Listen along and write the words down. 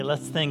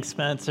Let's thank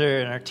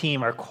Spencer and our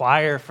team, our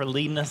choir, for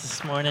leading us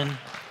this morning.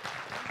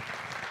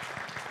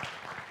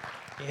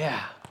 Yeah,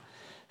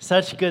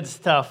 such good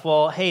stuff.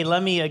 Well, hey,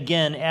 let me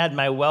again add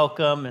my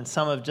welcome, and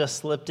some have just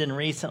slipped in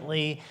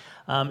recently.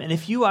 And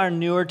if you are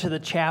newer to the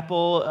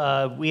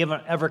chapel, we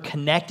haven't ever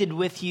connected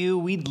with you,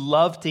 we'd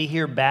love to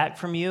hear back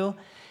from you.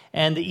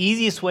 And the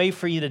easiest way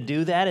for you to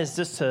do that is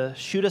just to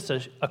shoot us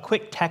a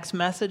quick text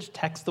message.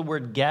 Text the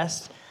word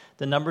guest.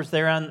 The number's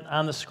there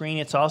on the screen.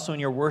 It's also in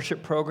your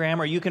worship program.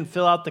 Or you can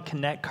fill out the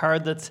Connect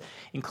card that's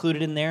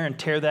included in there and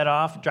tear that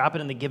off. Drop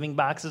it in the giving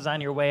boxes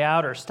on your way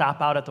out, or stop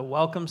out at the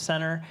Welcome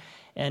Center.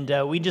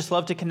 And we just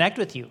love to connect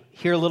with you,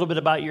 hear a little bit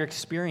about your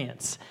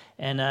experience,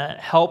 and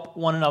help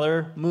one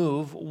another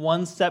move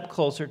one step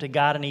closer to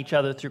God and each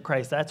other through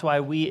Christ. That's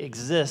why we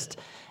exist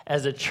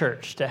as a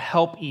church, to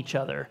help each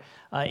other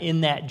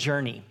in that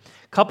journey.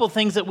 A couple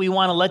things that we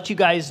want to let you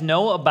guys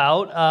know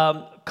about.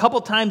 A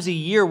couple times a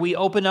year, we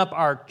open up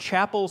our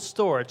chapel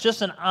store. It's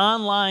just an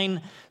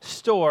online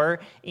store,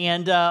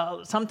 and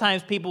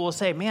sometimes people will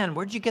say, man,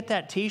 where'd you get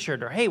that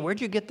t-shirt? Or, hey,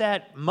 where'd you get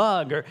that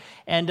mug?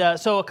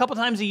 So a couple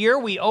times a year,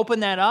 we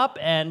open that up,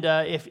 and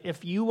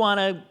if you want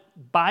to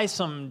buy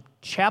some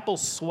chapel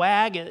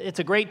swag, it's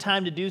a great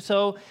time to do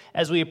so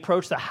as we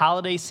approach the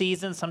holiday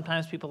season.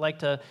 Sometimes people like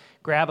to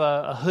grab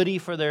a hoodie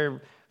for their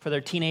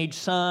teenage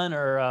son,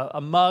 or a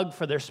mug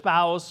for their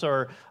spouse,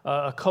 or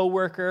a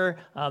coworker.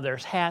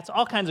 There's hats,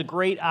 all kinds of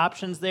great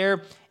options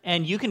there.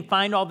 And you can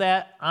find all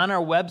that on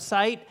our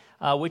website,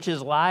 which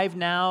is live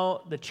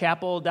now,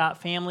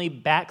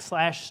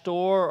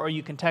 thechapel.family/store, or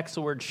you can text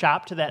the word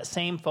shop to that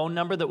same phone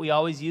number that we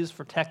always use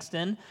for text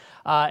in,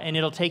 and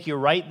it'll take you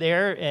right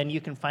there, and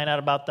you can find out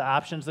about the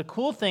options. The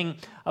cool thing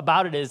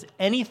about it is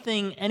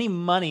any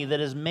money that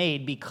is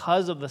made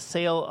because of the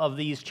sale of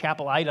these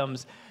chapel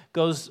items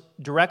goes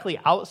directly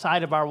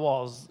outside of our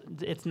walls.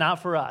 It's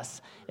not for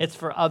us, it's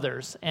for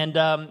others. And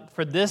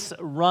for this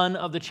run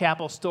of the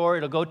chapel store,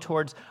 it'll go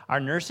towards our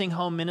nursing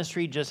home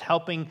ministry, just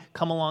helping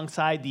come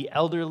alongside the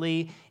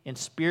elderly in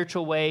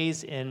spiritual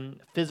ways, in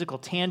physical,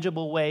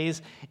 tangible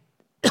ways.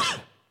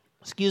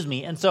 Excuse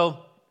me. And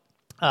so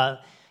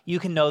you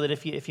can know that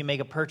if you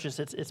make a purchase,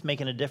 it's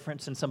making a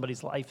difference in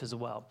somebody's life as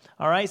well.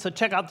 All right, so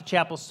check out the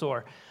chapel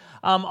store.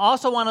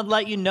 Also want to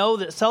let you know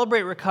that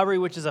Celebrate Recovery,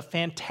 which is a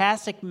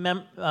fantastic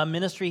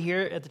ministry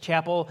here at the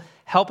chapel,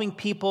 helping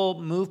people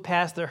move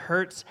past their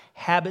hurts,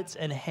 habits,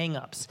 and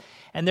hang-ups.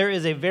 And there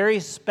is a very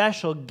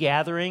special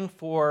gathering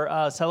for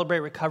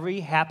Celebrate Recovery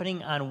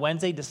happening on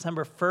Wednesday,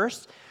 December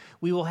 1st.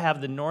 We will have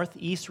the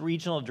Northeast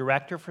Regional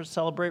Director for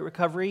Celebrate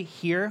Recovery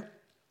here.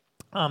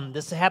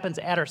 This happens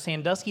at our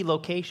Sandusky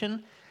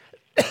location.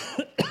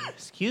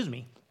 Excuse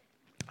me.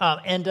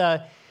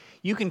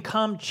 You can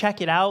come check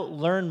it out,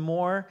 learn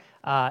more,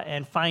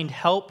 and find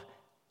help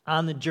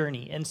on the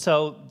journey. And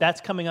so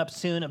that's coming up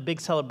soon, a big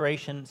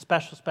celebration,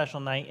 special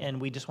night, and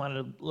we just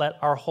wanted to let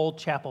our whole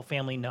chapel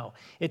family know.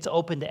 It's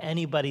open to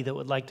anybody that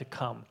would like to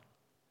come.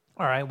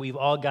 All right, we've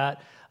all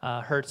got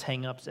hurts,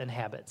 hang-ups, and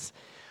habits.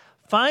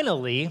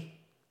 Finally,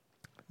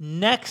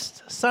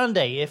 next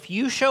Sunday, if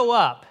you show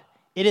up,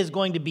 it is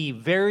going to be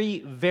very,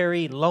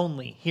 very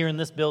lonely here in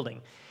this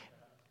building.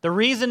 The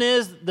reason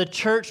is the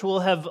church will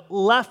have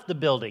left the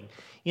building.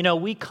 You know,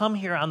 we come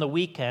here on the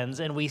weekends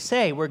and we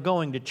say we're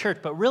going to church,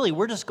 but really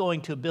we're just going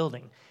to a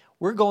building.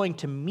 We're going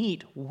to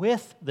meet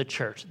with the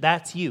church.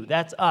 That's you.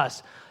 That's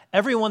us.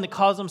 Everyone that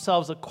calls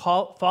themselves a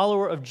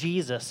follower of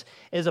Jesus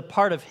is a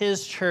part of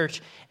his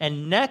church.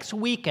 And next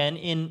weekend,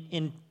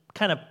 in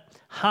kind of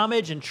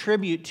homage and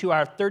tribute to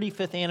our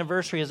 35th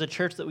anniversary as a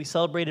church that we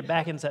celebrated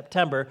back in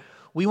September,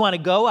 we want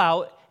to go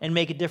out and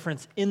make a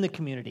difference in the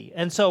community.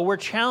 And so we're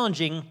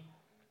challenging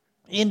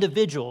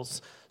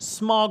individuals,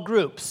 small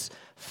groups,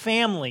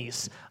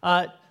 families,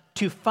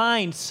 to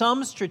find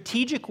some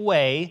strategic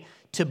way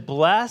to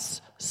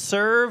bless,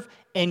 serve,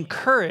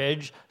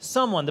 encourage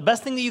someone. The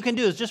best thing that you can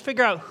do is just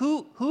figure out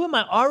who am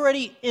I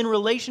already in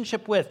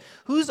relationship with?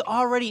 Who's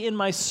already in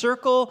my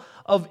circle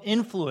of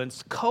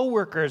influence?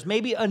 Coworkers,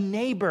 maybe a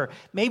neighbor,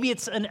 maybe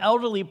it's an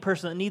elderly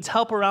person that needs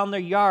help around their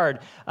yard.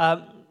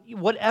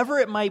 Whatever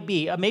it might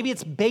be. Maybe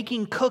it's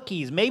baking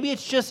cookies. Maybe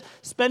it's just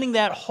spending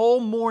that whole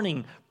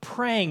morning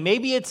praying.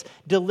 Maybe it's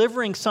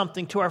delivering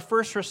something to our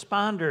first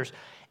responders.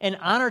 And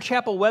on our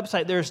chapel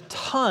website, there's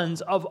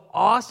tons of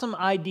awesome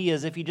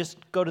ideas if you just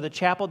go to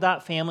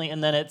thechapel.family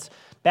and then it's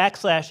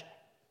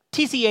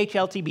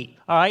 /TCHLTB.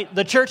 All right?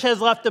 The church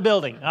has left the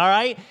building. All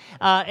right?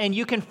 And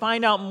you can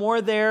find out more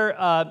there.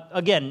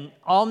 Again,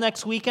 all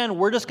next weekend,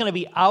 we're just going to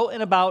be out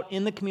and about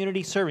in the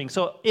community serving.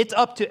 So it's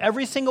up to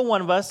every single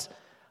one of us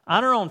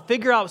on our own.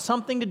 Figure out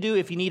something to do.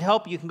 If you need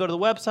help, you can go to the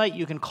website.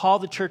 You can call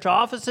the church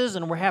offices,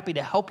 and we're happy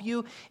to help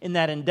you in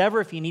that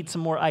endeavor if you need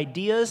some more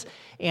ideas.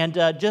 And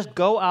just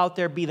go out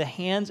there, be the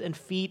hands and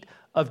feet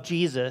of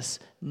Jesus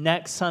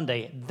next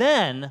Sunday.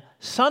 Then,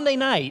 Sunday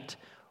night,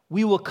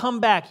 we will come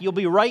back. You'll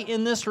be right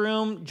in this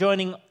room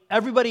joining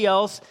everybody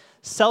else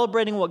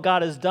celebrating what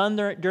God has done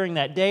during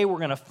that day. We're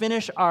going to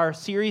finish our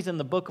series in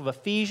the book of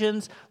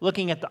Ephesians,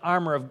 looking at the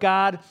armor of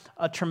God.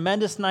 A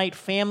tremendous night,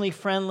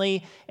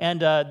 family-friendly,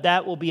 and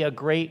that will be a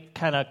great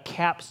kind of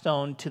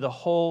capstone to the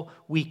whole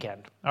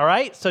weekend. All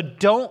right? So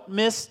don't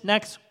miss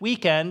next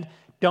weekend.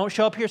 Don't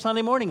show up here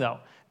Sunday morning, though.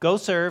 Go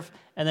serve,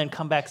 and then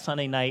come back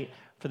Sunday night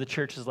for the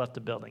church has left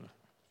the building.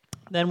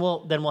 Then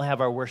we'll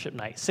have our worship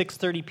night.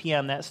 6:30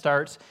 p.m. that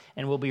starts,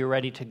 and we'll be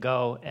ready to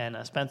go. And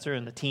Spencer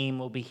and the team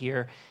will be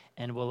here,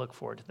 and we'll look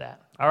forward to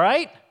that. All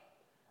right?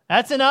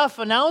 That's enough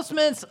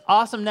announcements.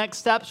 Awesome next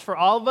steps for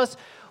all of us.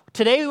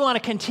 Today we want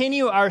to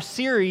continue our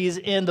series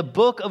in the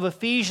book of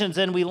Ephesians,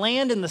 and we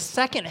land in the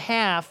second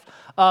half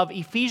of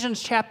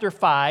Ephesians chapter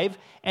 5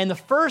 and the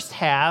first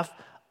half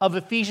of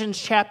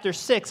Ephesians chapter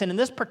 6. And in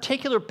this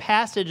particular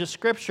passage of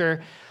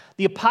Scripture,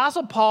 the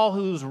Apostle Paul,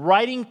 who's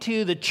writing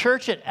to the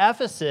church at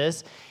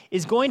Ephesus,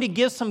 is going to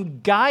give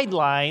some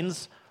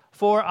guidelines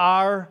for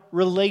our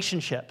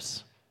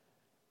relationships.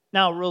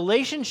 Now,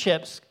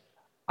 relationships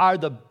are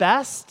the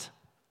best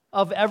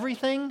of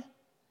everything,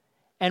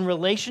 and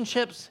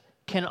relationships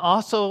can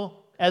also,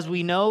 as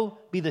we know,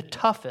 be the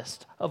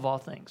toughest of all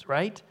things,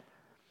 right?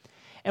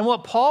 And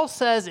what Paul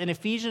says in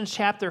Ephesians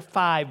chapter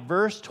 5,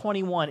 verse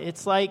 21,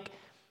 it's like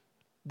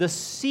the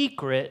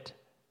secret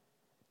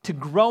to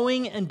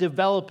growing and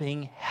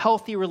developing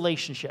healthy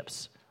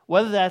relationships,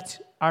 whether that's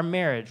our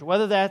marriage,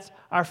 whether that's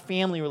our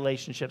family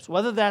relationships,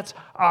 whether that's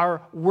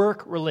our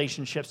work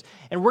relationships.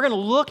 And we're going to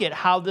look at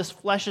how this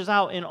fleshes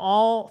out in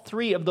all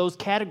three of those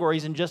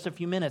categories in just a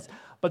few minutes.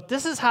 But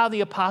this is how the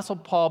Apostle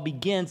Paul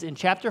begins in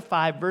chapter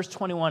 5, verse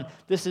 21.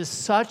 This is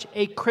such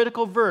a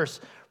critical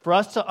verse for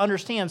us to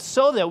understand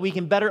so that we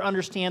can better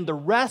understand the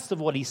rest of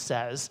what he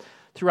says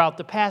throughout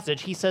the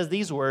passage. He says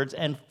these words,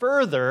 "And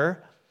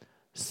further,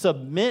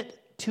 submit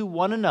to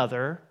one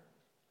another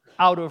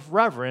out of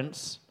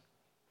reverence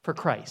for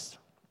Christ."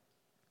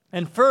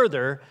 And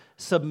further,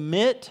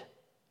 submit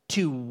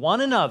to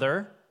one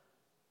another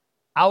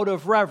out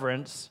of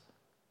reverence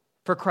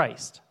for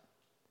Christ.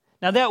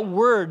 Now that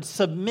word,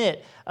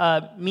 submit,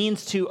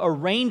 means to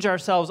arrange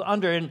ourselves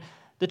under. And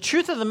the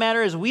truth of the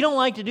matter is we don't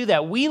like to do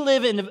that. We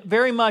live in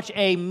very much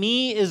a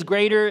me is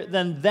greater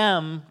than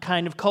them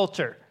kind of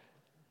culture.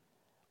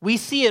 We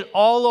see it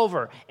all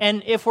over.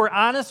 And if we're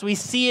honest, we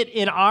see it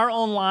in our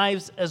own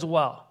lives as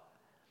well.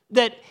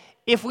 That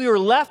if we were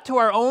left to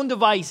our own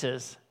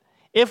devices,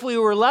 if we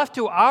were left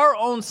to our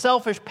own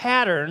selfish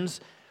patterns,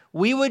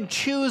 we would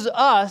choose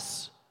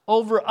us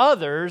over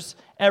others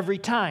every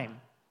time.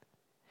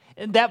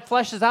 And that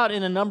fleshes out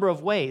in a number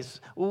of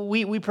ways.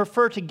 We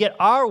prefer to get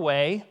our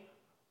way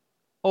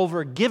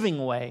over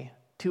giving way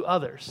to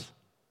others,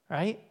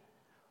 right?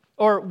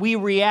 Or we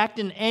react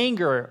in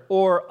anger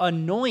or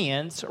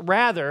annoyance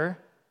rather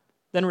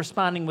than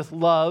responding with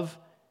love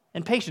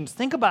and patience.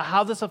 Think about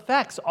how this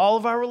affects all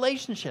of our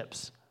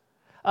relationships.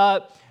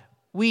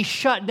 We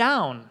shut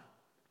down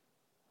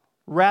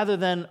rather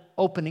than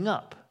opening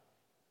up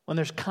when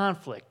there's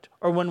conflict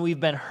or when we've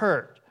been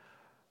hurt,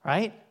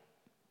 right?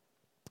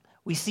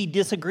 We see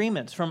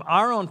disagreements from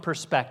our own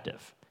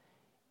perspective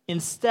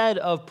instead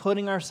of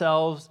putting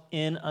ourselves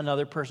in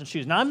another person's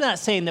shoes. Now, I'm not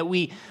saying that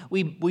we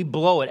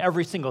blow it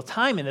every single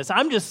time in this.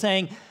 I'm just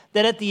saying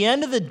that at the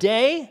end of the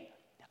day,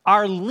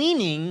 our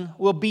leaning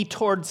will be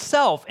towards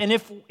self. And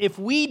if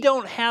we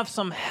don't have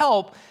some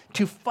help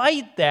to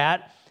fight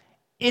that,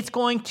 it's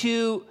going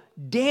to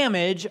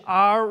damage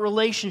our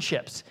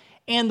relationships.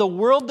 And the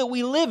world that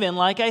we live in,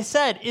 like I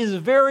said, is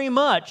very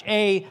much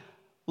a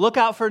look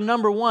out for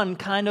number one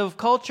kind of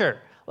culture.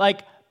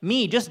 Like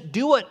me, just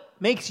do what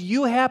makes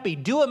you happy.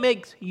 Do what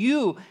makes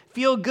you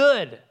feel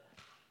good.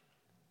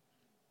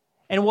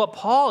 And what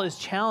Paul is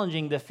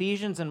challenging the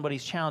Ephesians and what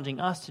he's challenging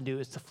us to do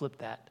is to flip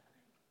that.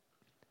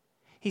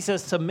 He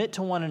says, submit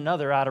to one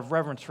another out of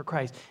reverence for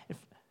Christ,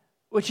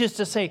 which is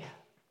to say,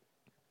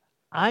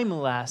 I'm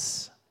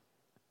less,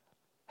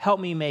 help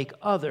me make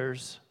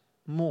others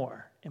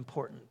more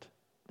important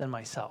than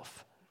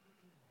myself.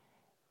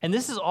 And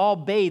this is all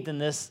bathed in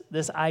this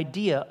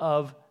idea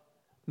of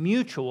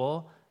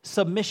mutual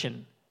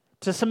submission.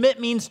 To submit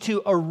means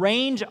to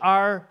arrange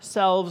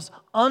ourselves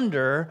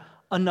under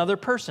another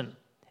person.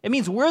 It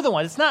means we're the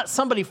one. It's not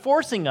somebody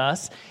forcing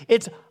us.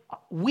 It's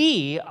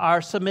we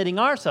are submitting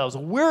ourselves.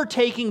 We're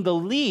taking the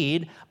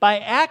lead by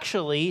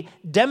actually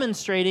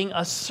demonstrating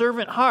a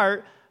servant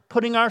heart,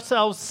 putting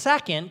ourselves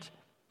second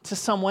to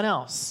someone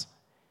else.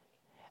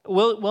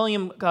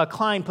 William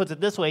Klein puts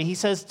it this way. He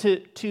says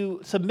to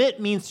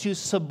submit means to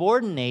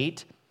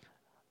subordinate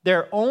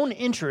their own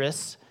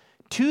interests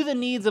to the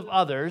needs of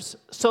others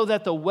so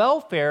that the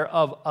welfare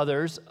of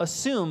others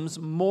assumes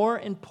more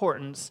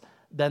importance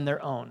than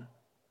their own.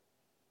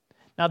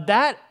 Now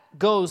that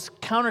goes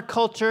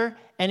counterculture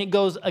and it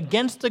goes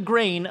against the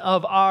grain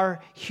of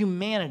our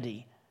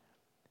humanity.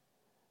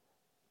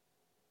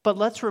 But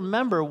let's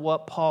remember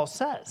what Paul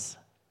says.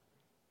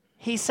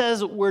 He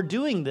says we're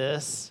doing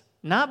this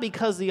not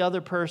because the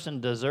other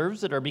person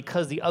deserves it or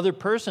because the other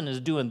person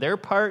is doing their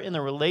part in the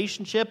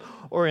relationship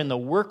or in the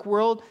work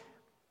world.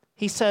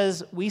 He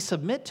says we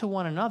submit to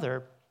one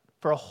another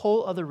for a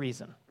whole other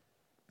reason.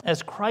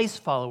 As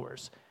Christ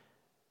followers,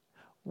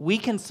 we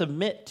can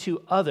submit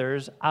to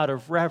others out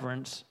of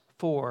reverence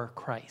for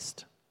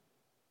Christ,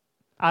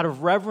 out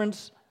of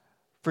reverence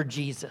for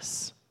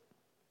Jesus.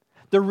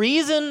 The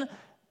reason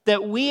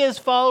that we as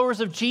followers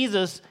of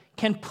Jesus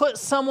can put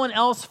someone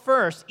else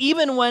first,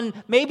 even when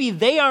maybe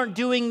they aren't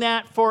doing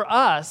that for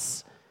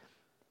us,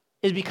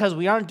 is because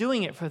we aren't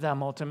doing it for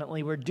them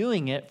ultimately. We're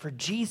doing it for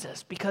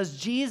Jesus, because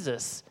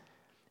Jesus,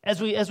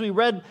 as we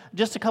read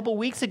just a couple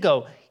weeks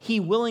ago, he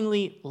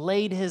willingly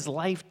laid his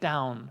life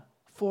down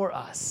for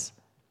us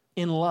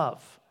in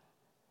love.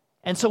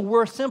 And so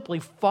we're simply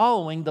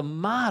following the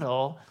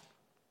model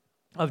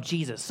of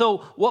Jesus. So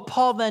what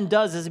Paul then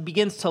does is he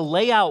begins to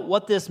lay out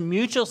what this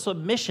mutual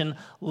submission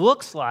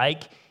looks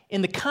like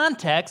in the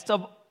context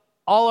of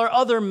all our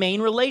other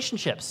main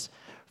relationships.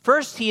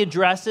 First, he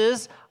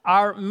addresses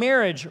our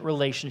marriage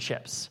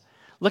relationships.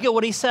 Look at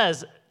what he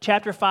says,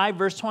 chapter 5,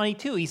 verse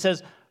 22. He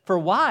says, "For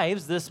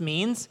wives, this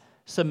means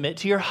submit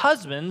to your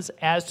husbands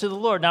as to the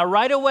Lord." Now,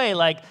 right away,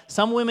 like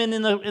some women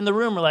in the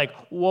room are like,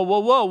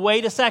 whoa,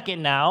 wait a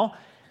second now.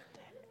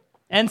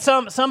 And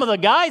some of the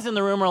guys in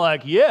the room are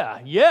like,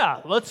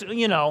 yeah, let's,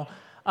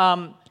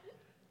 And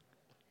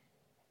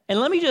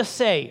let me just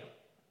say,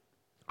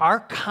 our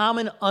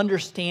common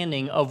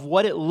understanding of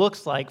what it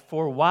looks like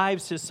for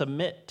wives to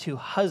submit to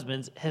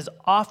husbands has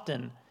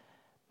often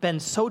been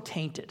so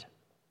tainted.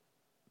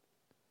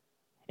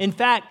 In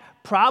fact,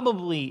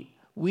 probably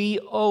we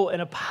owe an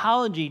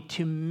apology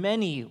to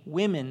many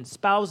women,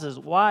 spouses,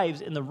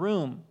 wives in the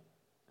room,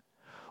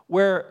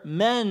 where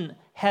men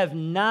have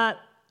not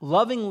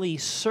lovingly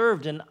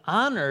served and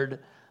honored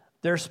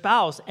their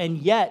spouse and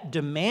yet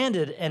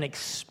demanded and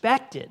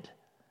expected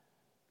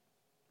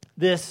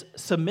this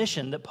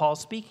submission that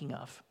Paul's speaking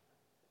of.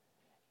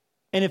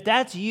 And if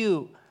that's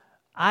you,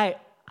 I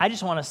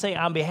just want to say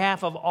on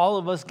behalf of all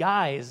of us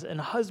guys and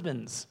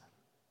husbands,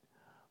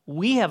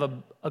 we have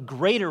a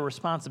greater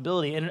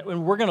responsibility,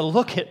 and we're going to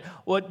look at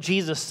what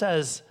Jesus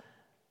says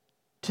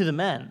to the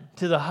men,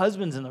 to the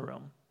husbands in the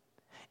room.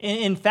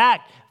 In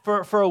fact,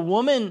 for a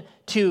woman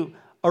to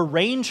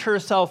arrange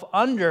herself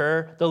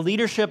under the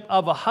leadership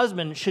of a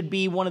husband should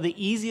be one of the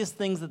easiest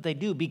things that they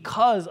do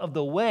because of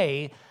the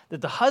way that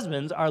the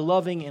husbands are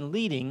loving and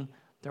leading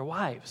their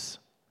wives.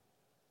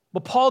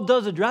 But Paul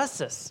does address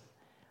this.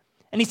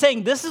 And he's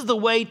saying this is the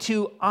way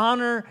to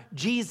honor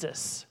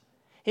Jesus.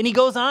 And he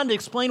goes on to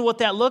explain what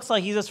that looks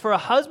like. He says, for a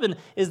husband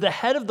is the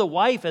head of the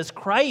wife as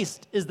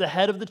Christ is the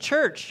head of the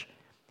church.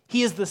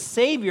 He is the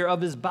Savior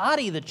of his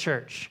body, the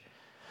church.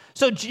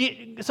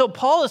 So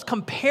Paul is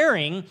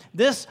comparing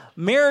this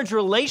marriage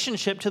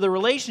relationship to the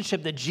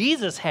relationship that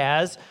Jesus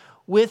has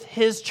with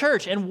his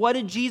church. And what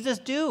did Jesus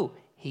do?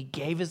 He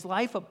gave his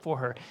life up for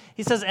her.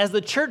 He says, as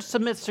the church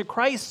submits to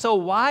Christ, so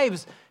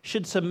wives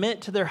should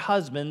submit to their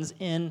husbands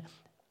in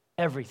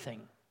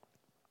everything.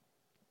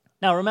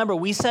 Now remember,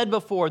 we said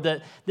before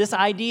that this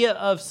idea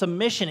of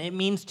submission, it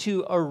means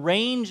to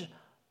arrange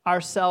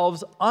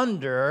ourselves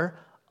under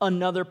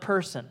another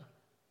person.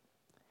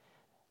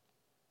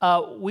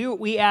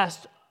 We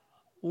asked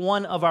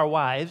one of our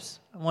wives,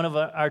 one of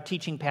our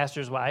teaching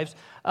pastor's wives,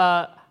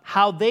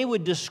 how they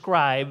would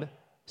describe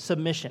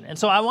submission. And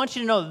so I want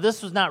you to know that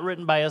this was not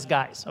written by us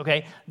guys,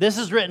 okay? This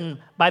is written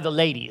by the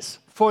ladies,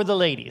 for the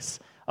ladies,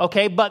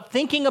 okay? But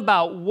thinking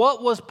about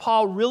what was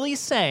Paul really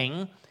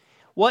saying,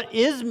 what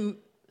is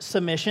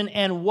submission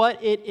and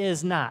what it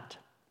is not.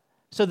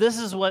 So this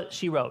is what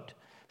she wrote.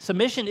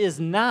 Submission is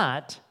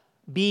not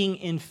being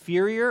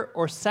inferior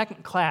or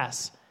second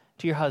class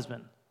to your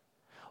husband.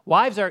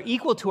 Wives are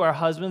equal to our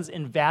husbands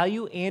in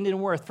value and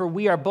in worth, for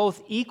we are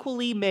both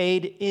equally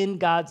made in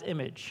God's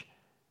image.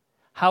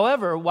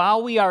 However,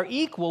 while we are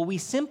equal, we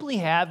simply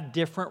have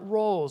different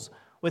roles,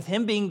 with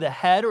him being the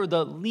head or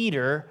the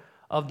leader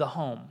of the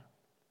home.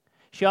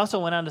 She also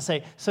went on to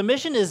say,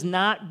 submission is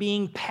not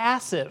being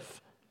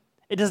passive.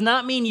 It does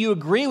not mean you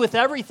agree with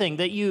everything,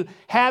 that you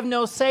have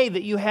no say,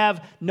 that you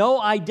have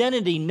no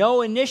identity,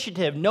 no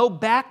initiative, no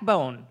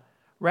backbone.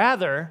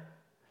 Rather,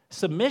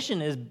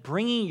 submission is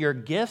bringing your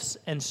gifts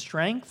and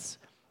strengths,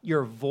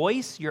 your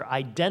voice, your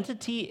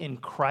identity in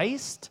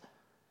Christ,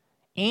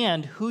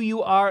 and who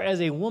you are as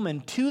a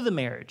woman to the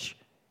marriage.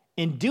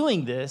 In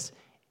doing this,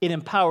 it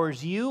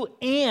empowers you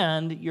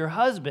and your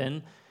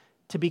husband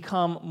to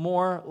become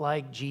more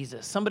like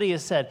Jesus. Somebody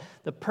has said,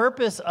 the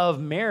purpose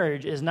of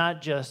marriage is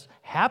not just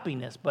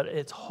happiness, but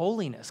it's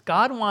holiness.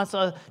 God wants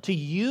us to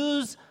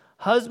use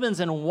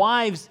husbands and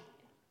wives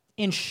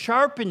in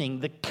sharpening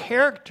the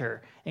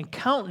character and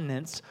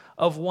countenance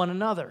of one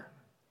another.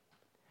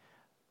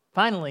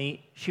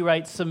 Finally, she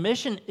writes,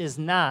 submission is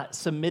not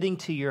submitting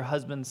to your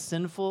husband's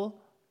sinful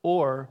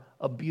or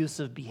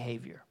abusive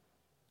behavior.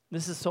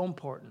 This is so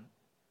important.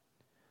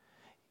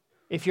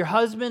 If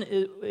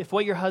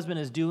what your husband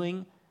is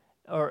doing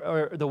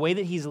or the way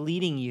that he's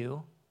leading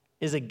you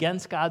is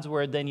against God's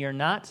word, then you're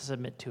not to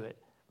submit to it.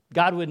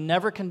 God would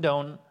never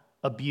condone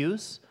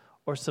abuse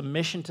or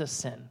submission to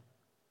sin.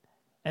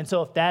 And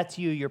so if that's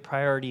you, your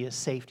priority is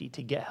safety,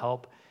 to get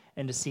help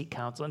and to seek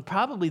counsel. And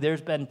probably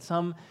there's been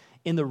some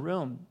in the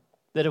room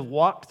that have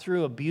walked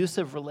through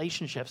abusive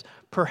relationships,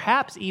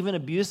 perhaps even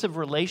abusive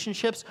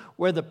relationships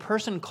where the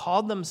person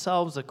called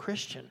themselves a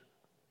Christian.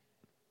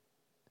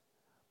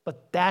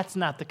 But that's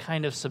not the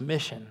kind of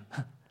submission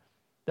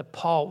that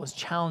Paul was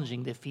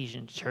challenging the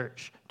Ephesian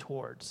church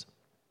towards.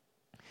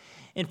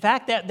 In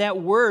fact, that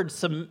word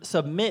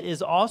submit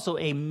is also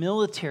a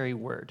military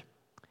word.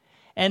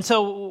 And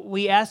so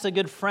we asked a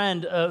good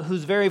friend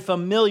who's very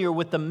familiar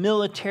with the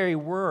military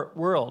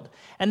world.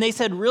 And they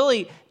said,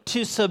 really,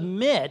 to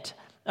submit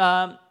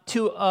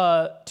to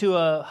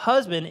a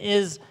husband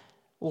is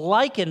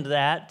likened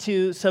that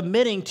to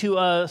submitting to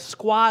a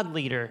squad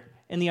leader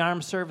in the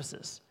armed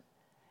services.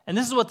 And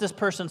this is what this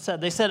person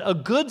said. They said, a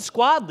good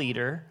squad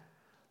leader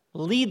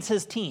leads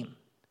his team,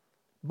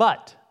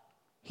 but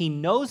he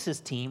knows his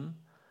team,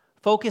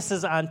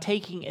 focuses on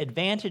taking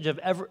advantage of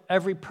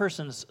every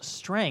person's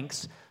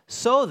strengths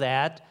so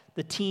that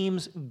the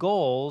team's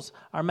goals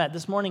are met.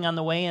 This morning on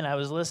the way in, I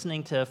was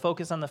listening to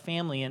Focus on the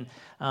Family, and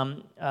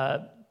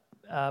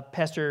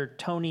Pastor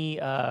Tony,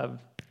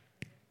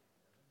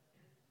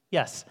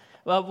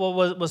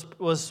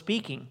 was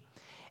speaking,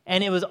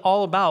 and it was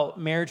all about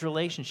marriage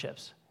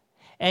relationships.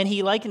 And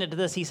he likened it to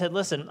this. He said,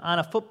 listen, on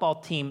a football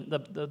team,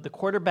 the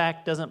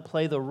quarterback doesn't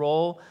play the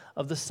role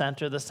of the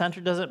center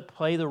doesn't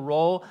play the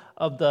role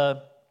of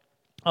the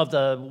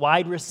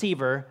wide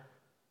receiver,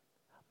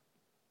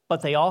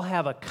 but they all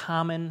have a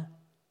common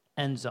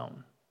end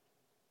zone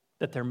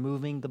that they're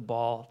moving the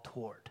ball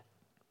toward.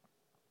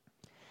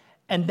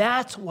 And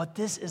that's what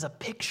this is a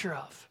picture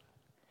of.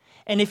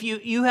 And if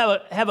you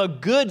have a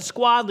good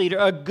squad leader,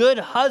 a good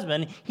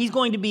husband, he's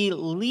going to be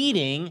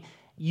leading,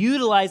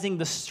 utilizing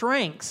the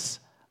strengths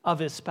of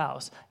his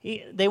spouse.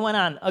 They went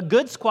on, a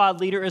good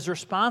squad leader is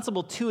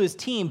responsible to his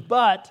team,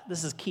 but,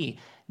 this is key,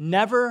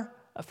 never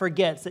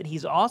forgets that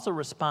he's also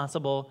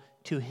responsible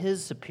to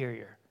his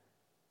superior.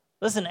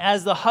 Listen,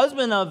 as the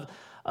husband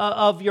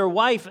of your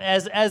wife,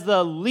 as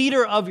the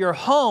leader of your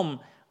home,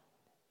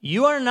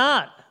 you are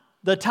not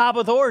the top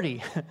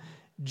authority.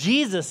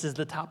 Jesus is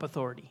the top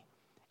authority.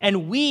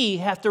 And we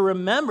have to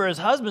remember as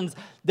husbands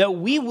that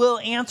we will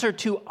answer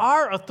to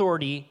our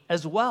authority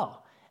as well.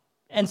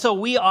 And so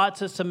we ought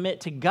to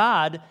submit to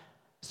God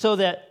so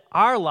that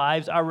our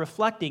lives are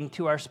reflecting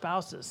to our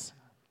spouses.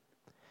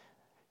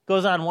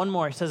 Goes on one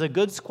more. He says, a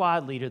good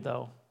squad leader,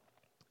 though,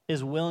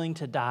 is willing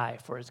to die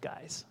for his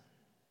guys.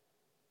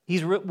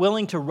 He's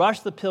willing to rush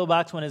the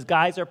pillbox when his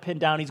guys are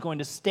pinned down. He's going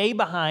to stay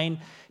behind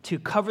to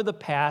cover the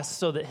pass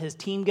so that his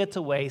team gets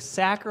away,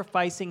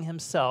 sacrificing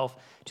himself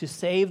to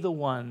save the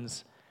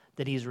ones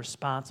that he's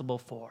responsible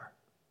for.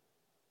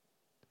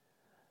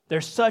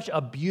 There's such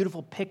a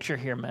beautiful picture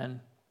here,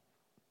 men.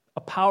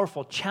 A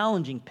powerful,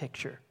 challenging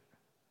picture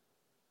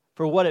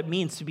for what it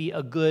means to be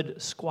a good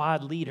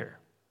squad leader.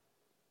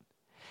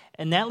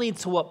 And that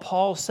leads to what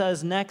Paul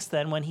says next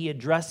then when he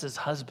addresses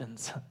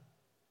husbands.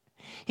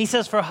 He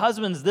says, for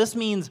husbands, this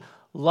means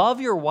love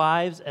your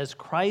wives as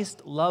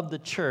Christ loved the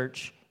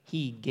church.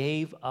 He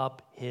gave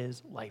up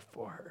his life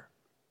for her.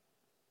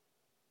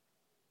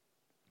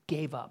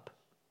 Gave up.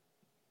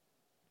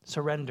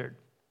 Surrendered.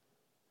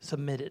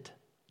 Submitted.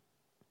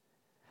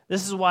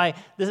 This is why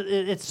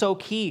it's so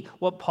key.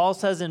 What Paul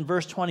says in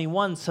verse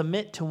 21,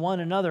 submit to one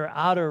another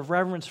out of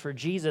reverence for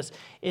Jesus.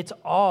 It's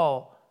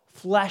all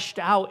fleshed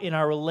out in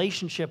our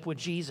relationship with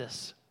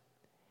Jesus.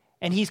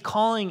 And he's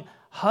calling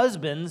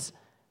husbands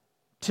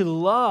to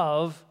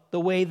love the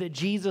way that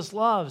Jesus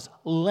loves,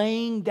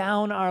 laying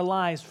down our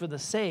lives for the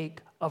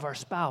sake of our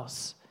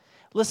spouse.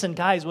 Listen,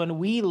 guys, when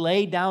we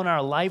lay down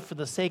our life for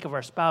the sake of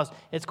our spouse,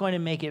 it's going to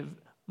make it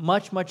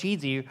much, much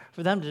easier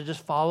for them to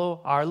just follow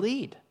our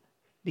lead.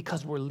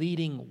 Because we're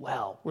leading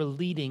well. We're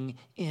leading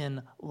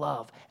in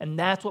love. And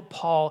that's what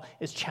Paul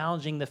is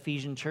challenging the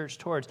Ephesian church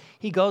towards.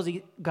 He goes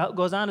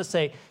on to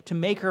say, to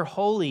make her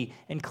holy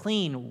and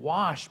clean,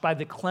 washed by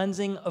the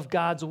cleansing of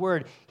God's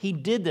word. He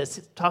did this,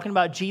 talking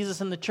about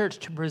Jesus and the church,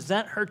 to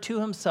present her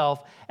to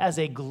himself as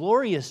a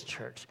glorious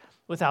church,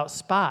 without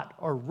spot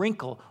or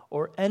wrinkle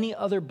or any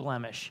other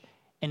blemish.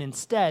 And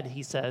instead,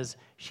 he says,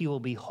 she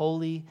will be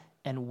holy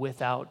and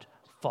without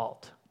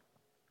fault.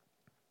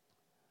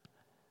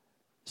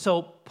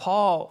 So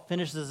Paul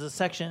finishes this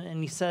section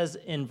and he says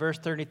in verse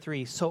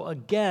 33, so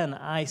again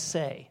I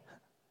say,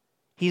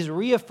 he's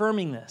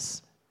reaffirming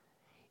this.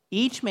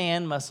 Each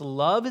man must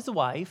love his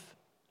wife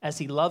as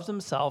he loves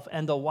himself,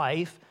 and the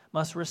wife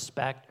must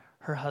respect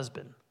her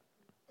husband.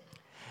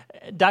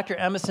 Dr.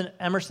 Emerson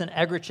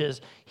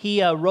Eggerichs,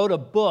 he wrote a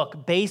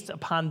book based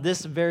upon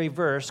this very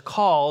verse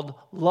called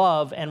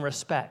Love and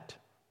Respect.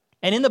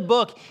 And in the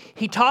book,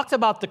 he talks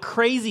about the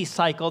crazy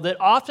cycle that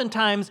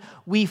oftentimes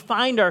we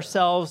find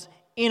ourselves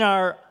in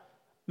our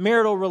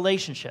marital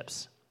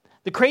relationships.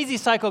 The crazy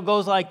cycle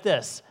goes like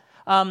this.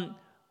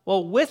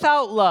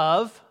 Without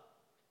love,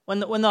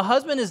 when the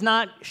husband is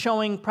not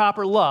showing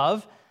proper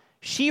love,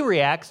 she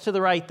reacts to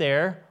the right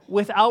there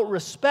without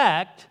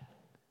respect,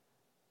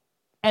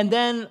 and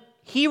then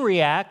he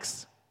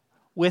reacts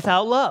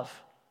without love.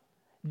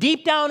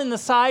 Deep down in the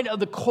side of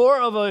the core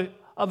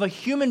of of a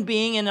human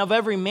being and of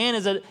every man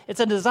it's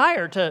a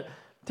desire to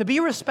be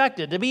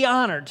respected, to be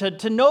honored,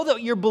 to know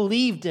that you're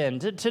believed in,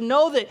 to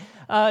know that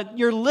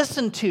you're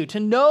listened to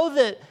know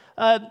that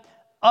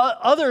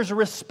others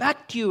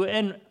respect you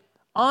and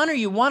honor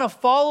you, want to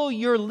follow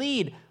your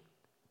lead.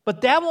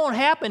 But that won't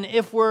happen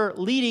if we're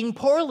leading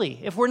poorly,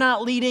 if we're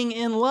not leading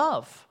in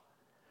love.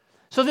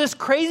 So this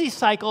crazy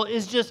cycle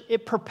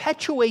it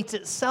perpetuates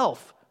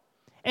itself.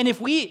 And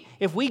if we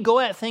go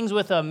at things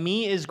with a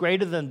me is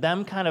greater than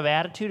them kind of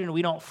attitude and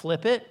we don't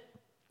flip it,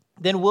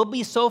 then we'll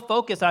be so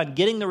focused on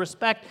getting the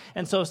respect.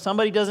 And so if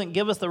somebody doesn't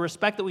give us the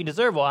respect that we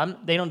deserve,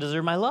 they don't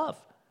deserve my love.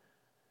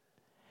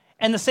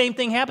 And the same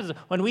thing happens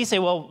when we say,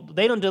 well,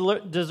 they don't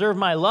deserve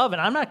my love,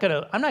 and I'm not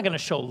gonna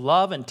show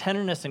love and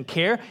tenderness and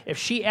care. If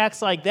she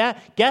acts like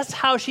that, guess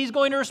how she's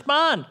going to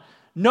respond?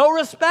 No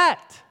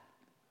respect.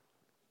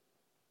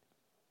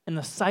 And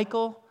the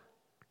cycle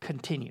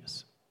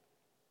continues.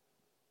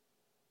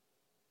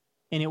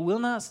 And it will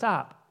not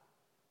stop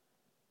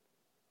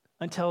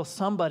until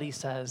somebody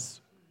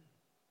says,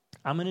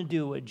 I'm going to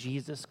do what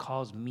Jesus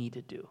calls me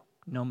to do,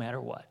 no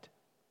matter what.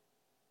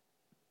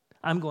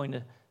 I'm going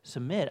to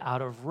submit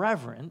out of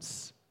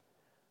reverence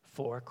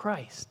for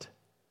Christ.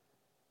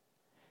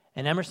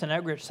 And Emerson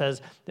Eggerichs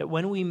says that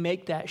when we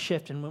make that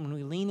shift and when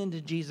we lean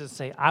into Jesus and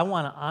say, I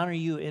want to honor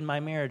you in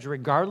my marriage,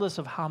 regardless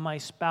of how my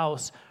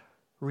spouse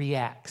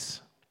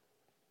reacts,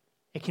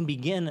 it can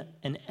begin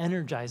an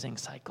energizing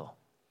cycle.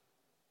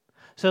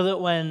 So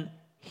that when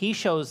he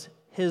shows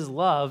his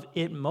love,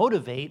 it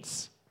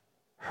motivates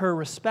her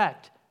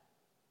respect.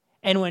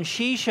 And when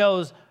she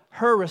shows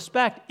her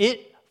respect,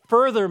 it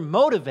further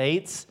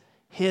motivates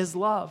his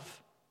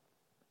love.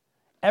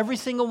 Every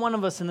single one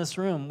of us in this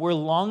room, we're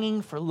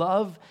longing for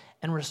love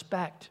and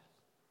respect.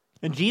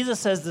 And Jesus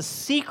says the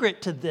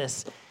secret to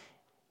this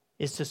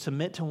is to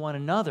submit to one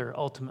another,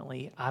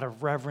 ultimately, out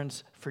of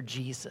reverence for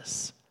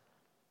Jesus.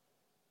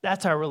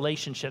 That's our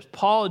relationships.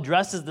 Paul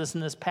addresses this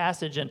in this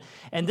passage, and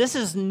this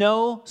is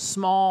no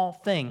small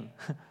thing.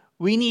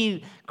 We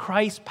need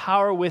Christ's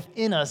power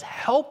within us,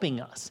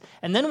 helping us.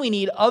 And then we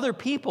need other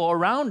people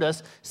around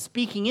us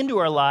speaking into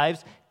our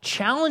lives,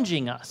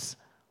 challenging us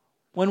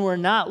when we're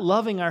not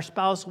loving our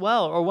spouse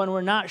well or when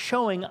we're not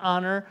showing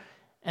honor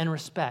and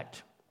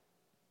respect.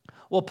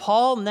 Well,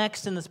 Paul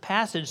next in this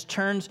passage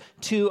turns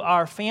to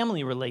our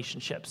family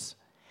relationships.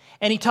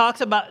 And he talks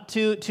about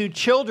to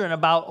children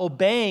about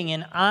obeying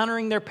and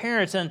honoring their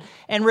parents. And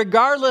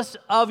regardless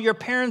of your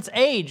parents'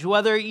 age,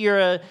 whether you're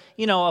a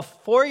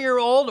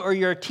 4-year-old or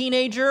you're a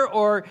teenager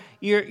or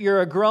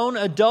you're a grown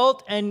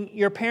adult and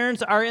your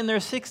parents are in their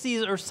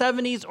 60s or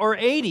 70s or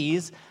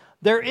 80s,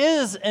 there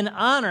is an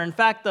honor. In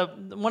fact,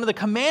 one of the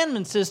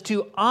commandments is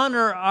to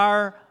honor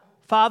our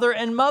father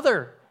and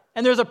mother.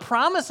 And there's a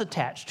promise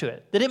attached to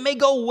it, that it may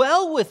go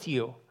well with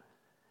you.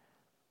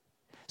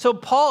 So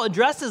Paul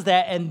addresses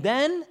that, and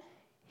then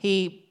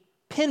he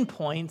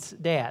pinpoints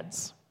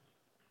dads.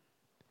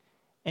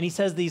 And he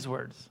says these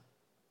words,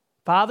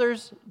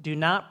 fathers, do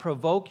not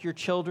provoke your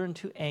children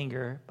to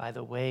anger by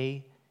the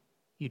way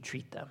you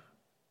treat them.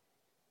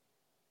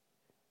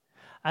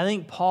 I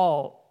think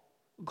Paul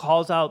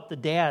calls out the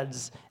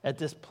dads at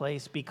this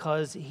place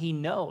because he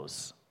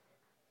knows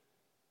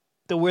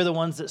that we're the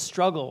ones that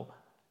struggle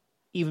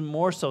even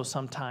more so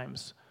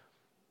sometimes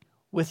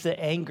with the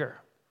anger,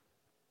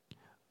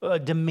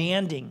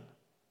 demanding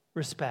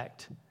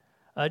respect,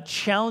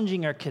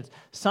 challenging our kids,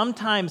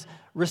 sometimes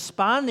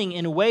responding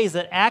in ways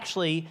that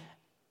actually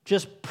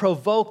just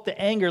provoke the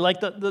anger, like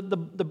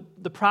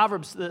the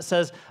Proverbs that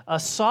says, a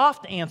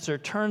soft answer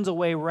turns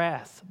away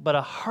wrath, but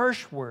a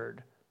harsh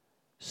word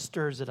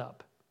stirs it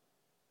up.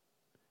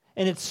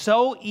 And it's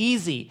so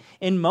easy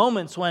in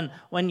moments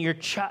when your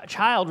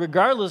child,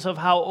 regardless of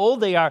how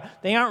old they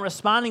aren't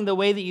responding the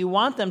way that you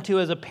want them to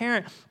as a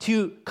parent,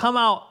 to come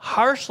out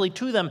harshly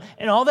to them.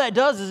 And all that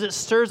does is it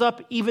stirs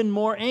up even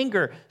more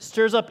anger,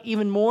 stirs up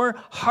even more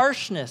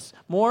harshness,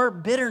 more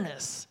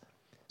bitterness.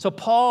 So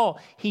Paul,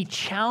 he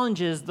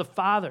challenges the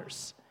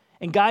fathers.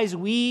 And guys,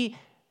 we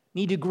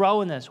need to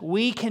grow in this.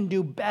 We can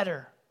do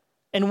better.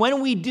 And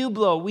when we do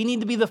blow, we need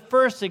to be the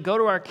first to go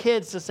to our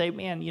kids to say,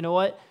 man, you know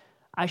what?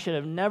 I should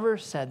have never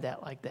said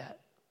that like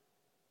that.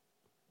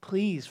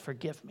 Please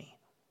forgive me.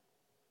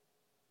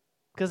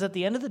 Because at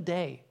the end of the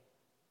day,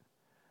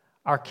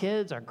 our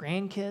kids, our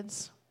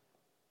grandkids,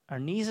 our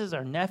nieces,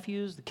 our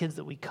nephews, the kids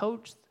that we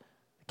coach,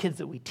 the kids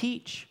that we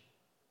teach,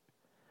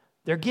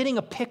 they're getting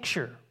a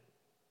picture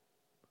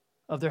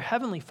of their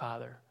Heavenly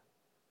Father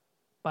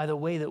by the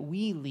way that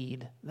we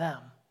lead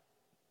them.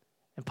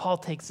 And Paul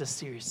takes this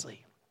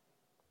seriously.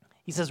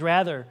 He says,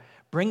 rather,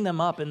 bring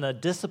them up in the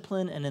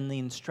discipline and in the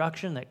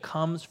instruction that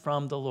comes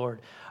from the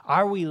Lord.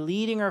 Are we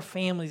leading our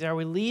families? Are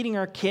we leading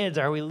our kids?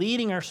 Are we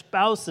leading our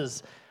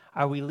spouses?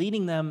 Are we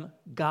leading them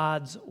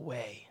God's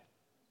way?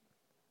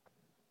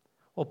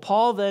 Well,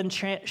 Paul then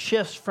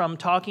shifts from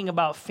talking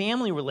about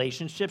family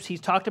relationships.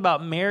 He's talked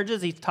about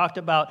marriages. He's talked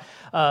about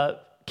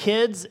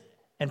kids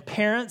and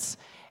parents.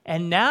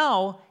 And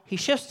now he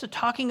shifts to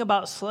talking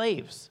about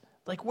slaves.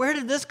 Like, where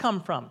did this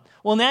come from?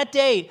 Well, in that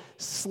day,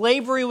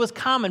 slavery was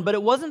common, but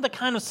it wasn't the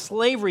kind of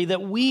slavery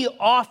that we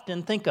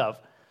often think of.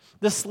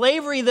 The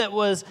slavery that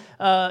was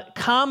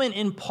common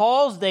in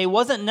Paul's day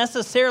wasn't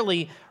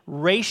necessarily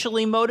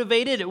racially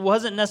motivated. It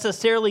wasn't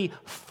necessarily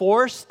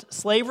forced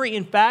slavery.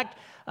 In fact,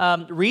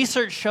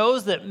 research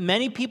shows that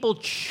many people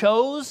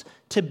chose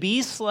to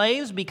be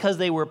slaves because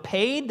they were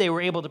paid, they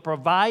were able to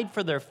provide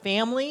for their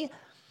family.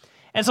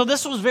 And so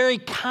this was very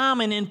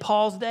common in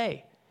Paul's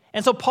day.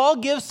 And so Paul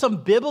gives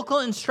some biblical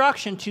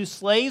instruction to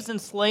slaves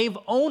and slave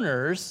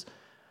owners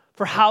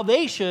for how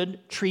they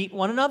should treat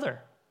one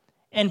another.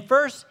 And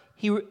first,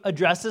 he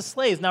addresses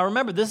slaves. Now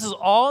remember, this is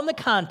all in the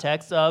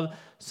context of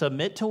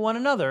submit to one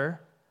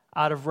another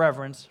out of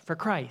reverence for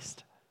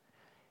Christ.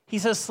 He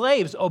says,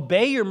 slaves,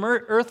 obey your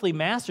earthly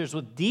masters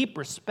with deep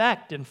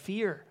respect and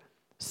fear.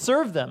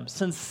 Serve them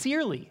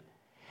sincerely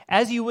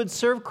as you would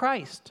serve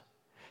Christ.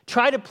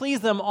 Try to please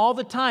them all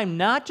the time,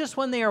 not just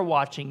when they are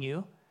watching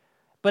you,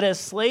 but as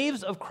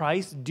slaves of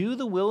Christ, do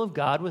the will of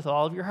God with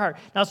all of your heart.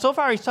 Now, so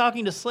far he's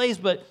talking to slaves,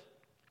 but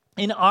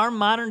in our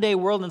modern day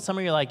world, and some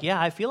of you are like, yeah,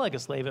 I feel like a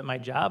slave at my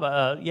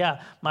job.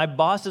 Yeah, my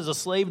boss is a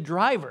slave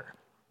driver.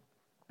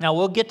 Now,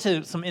 we'll get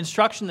to some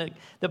instruction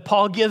that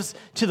Paul gives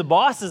to the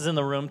bosses in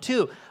the room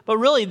too. But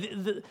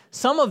really,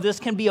 some of this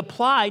can be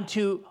applied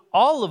to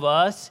all of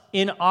us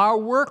in our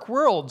work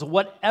worlds,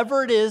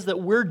 whatever it is that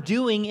we're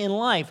doing in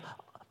life.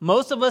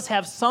 Most of us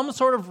have some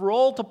sort of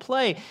role to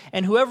play,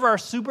 and whoever our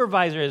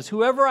supervisor is,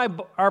 whoever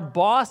our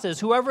boss is,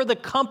 whoever the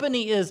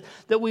company is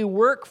that we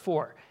work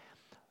for,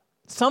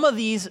 some of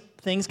these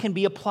things can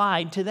be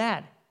applied to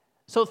that.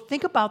 So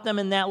think about them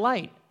in that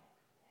light.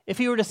 If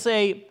you were to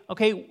say,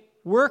 okay,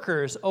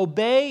 workers,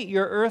 obey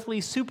your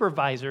earthly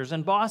supervisors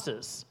and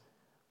bosses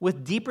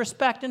with deep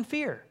respect and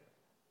fear.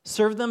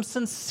 Serve them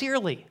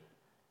sincerely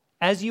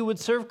as you would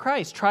serve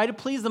Christ. Try to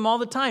please them all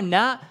the time,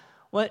 not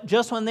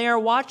just when they are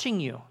watching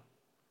you.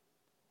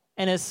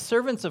 And as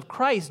servants of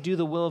Christ, do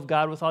the will of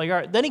God with all your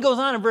heart. Then he goes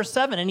on in verse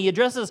 7, and he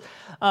addresses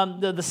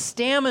the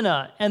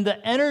stamina and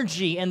the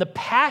energy and the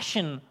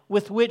passion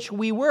with which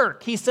we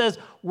work. He says,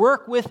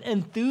 work with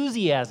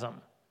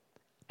enthusiasm,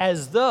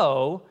 as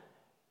though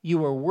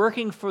you are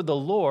working for the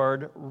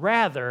Lord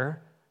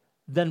rather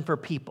than for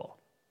people.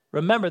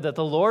 Remember that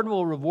the Lord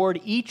will reward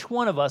each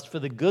one of us for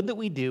the good that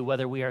we do,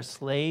 whether we are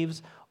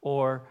slaves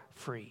or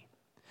free.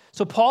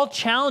 So Paul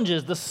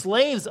challenges the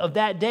slaves of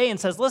that day and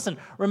says, listen,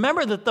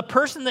 remember that the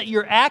person that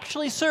you're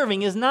actually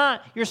serving is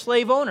not your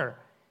slave owner.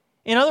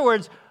 In other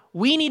words,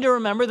 we need to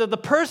remember that the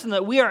person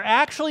that we are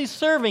actually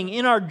serving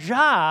in our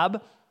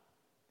job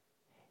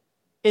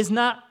is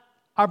not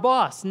our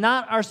boss,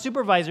 not our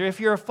supervisor.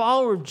 If you're a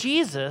follower of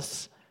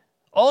Jesus,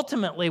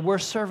 ultimately we're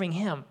serving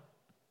him.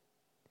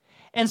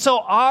 And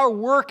so our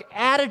work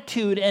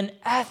attitude and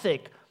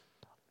ethic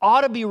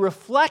ought to be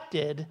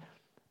reflected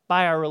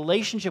by our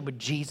relationship with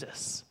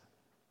Jesus.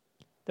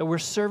 That we're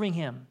serving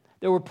him,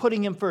 that we're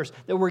putting him first,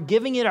 that we're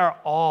giving it our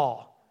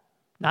all.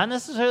 Not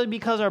necessarily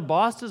because our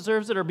boss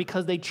deserves it or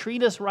because they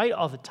treat us right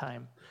all the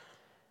time,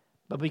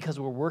 but because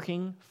we're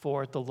working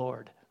for the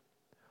Lord.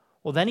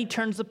 Well, then he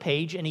turns the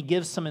page and he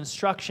gives some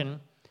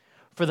instruction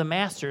for the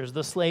masters,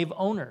 the slave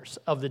owners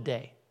of the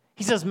day.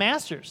 He says,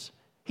 masters,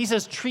 he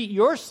says, treat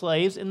your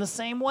slaves in the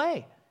same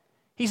way.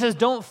 He says,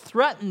 don't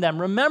threaten them.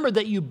 Remember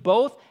that you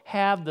both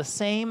have the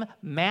same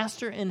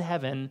master in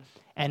heaven,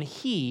 and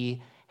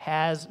he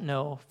has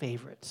no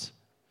favorites.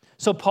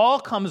 So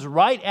Paul comes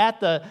right at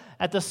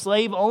the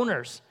slave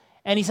owners,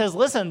 and he says,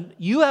 listen,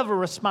 you have a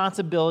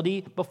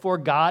responsibility before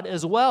God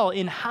as well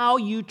in how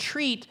you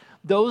treat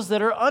those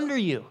that are under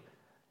you,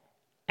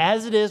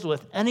 as it is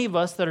with any of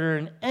us that are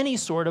in any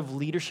sort of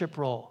leadership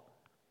role.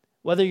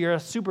 Whether you're a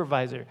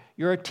supervisor,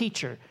 you're a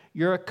teacher,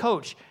 you're a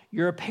coach,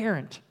 you're a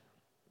parent.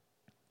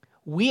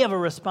 We have a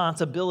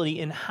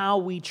responsibility in how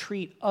we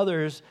treat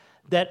others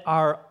that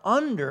are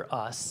under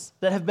us,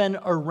 that have been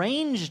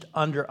arranged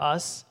under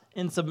us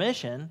in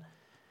submission,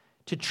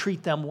 to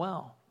treat them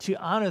well, to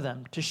honor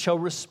them, to show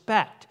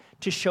respect,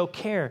 to show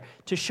care,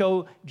 to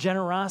show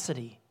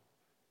generosity.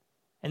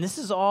 And this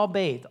is all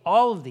bathed,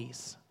 all of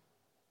these,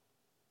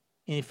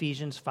 in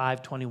Ephesians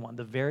 5:21,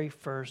 the very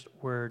first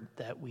word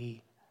that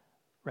we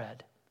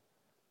read.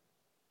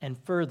 And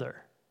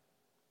further,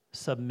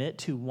 submit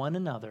to one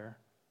another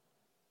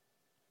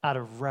out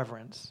of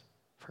reverence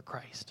for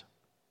Christ.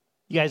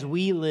 You guys,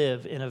 we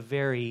live in a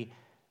very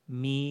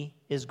me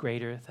is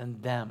greater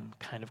than them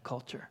kind of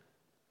culture.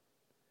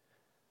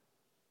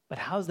 But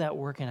how's that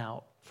working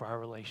out for our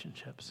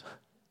relationships?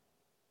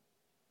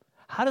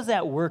 How does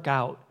that work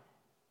out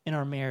in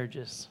our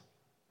marriages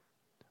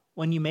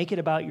when you make it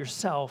about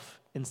yourself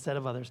instead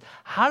of others?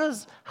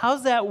 How's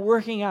that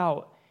working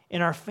out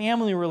in our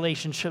family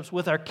relationships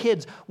with our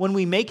kids when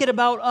we make it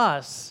about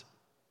us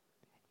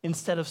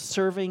instead of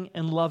serving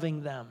and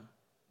loving them?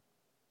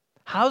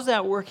 How's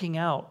that working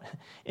out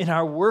in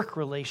our work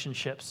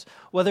relationships,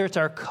 whether it's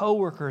our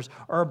coworkers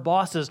or our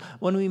bosses,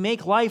 when we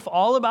make life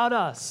all about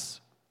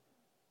us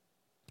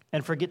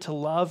and forget to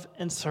love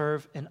and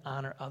serve and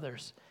honor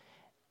others?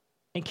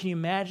 And can you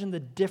imagine the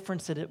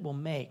difference that it will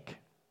make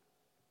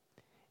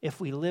if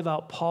we live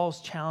out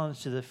Paul's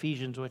challenge to the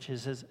Ephesians, which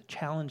is his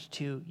challenge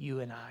to you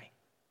and I,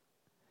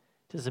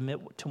 to submit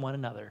to one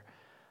another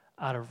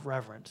out of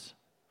reverence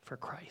for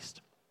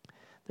Christ.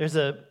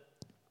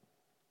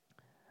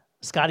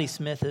 Scotty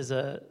Smith is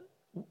a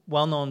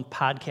well-known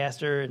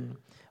podcaster and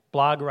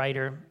blog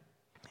writer,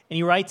 and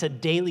he writes a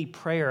daily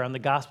prayer on the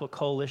Gospel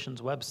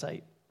Coalition's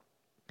website.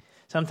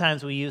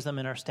 Sometimes we use them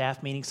in our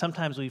staff meetings.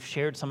 Sometimes we've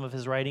shared some of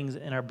his writings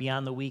in our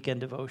Beyond the Weekend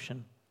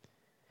devotion.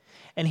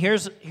 And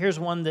here's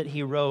one that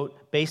he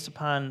wrote based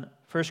upon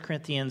 1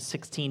 Corinthians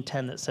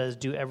 16:10 that says,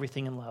 do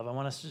everything in love. I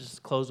want us to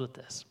just close with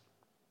this.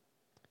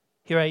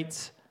 He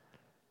writes,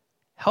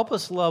 help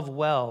us love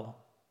well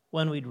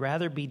when we'd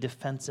rather be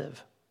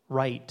defensive,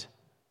 right,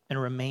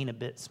 and remain a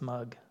bit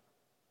smug.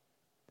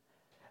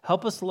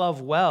 Help us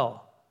love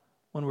well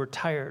when we're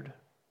tired,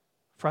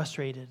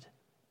 frustrated,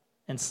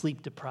 and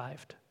sleep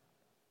deprived.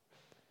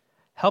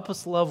 Help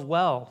us love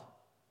well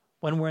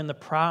when we're in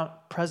the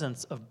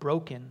presence of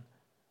broken,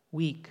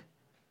 weak,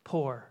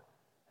 poor,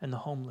 and the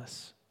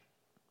homeless.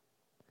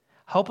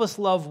 Help us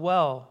love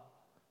well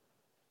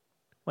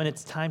when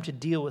it's time to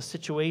deal with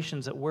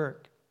situations at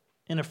work,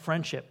 in a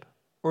friendship,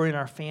 or in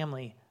our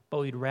family, but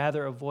we'd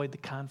rather avoid the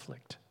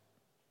conflict.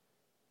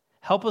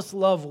 Help us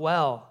love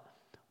well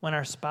when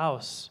our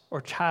spouse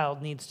or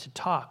child needs to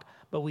talk,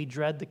 but we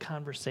dread the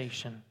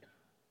conversation.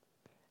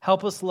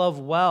 Help us love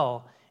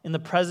well in the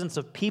presence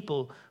of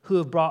people who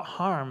have brought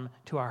harm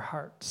to our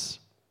hearts.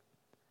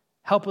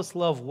 Help us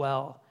love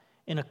well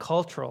in a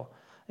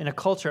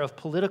culture of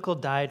political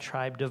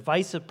diatribe,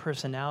 divisive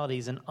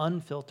personalities, and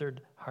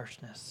unfiltered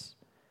harshness.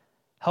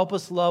 Help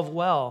us love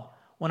well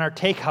when our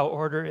takeout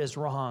order is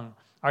wrong,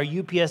 our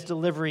UPS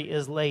delivery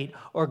is late,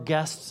 or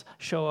guests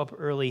show up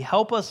early.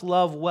 Help us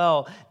love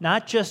well,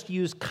 not just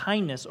use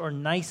kindness or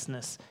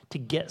niceness to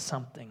get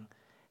something.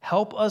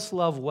 Help us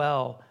love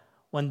well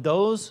when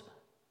those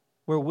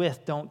we're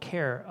with don't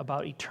care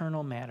about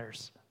eternal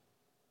matters.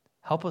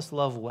 Help us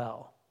love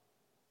well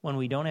when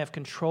we don't have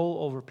control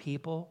over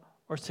people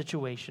or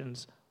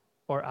situations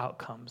or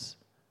outcomes,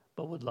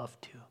 but would love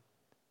to.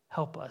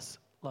 Help us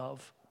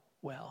love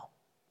well.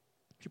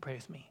 Would you pray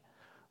with me?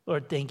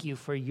 Lord, thank you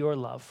for your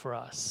love for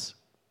us.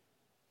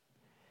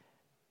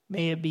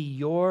 May it be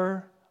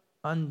your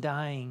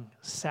undying,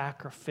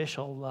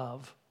 sacrificial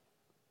love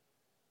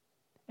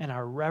and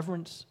our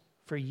reverence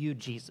for you,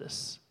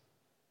 Jesus,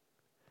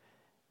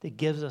 that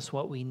gives us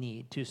what we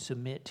need to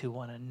submit to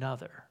one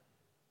another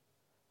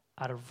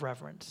out of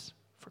reverence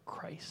for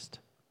Christ.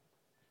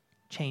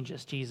 Change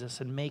us, Jesus,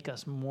 and make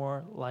us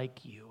more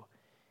like you.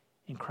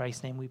 In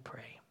Christ's name we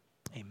pray.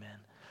 Amen.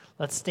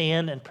 Let's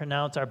stand and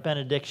pronounce our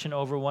benediction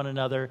over one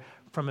another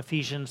from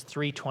Ephesians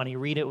 3:20.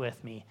 Read it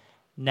with me.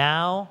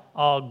 Now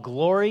all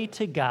glory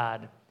to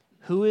God,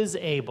 who is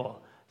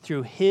able,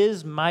 through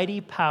his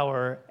mighty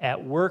power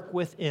at work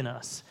within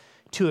us,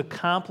 to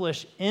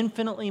accomplish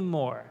infinitely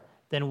more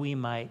than we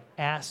might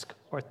ask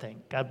or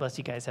think. God bless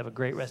you guys. Have a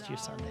great rest of your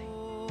Sunday.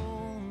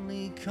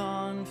 Only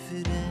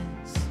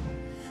confidence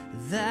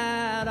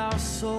that our soul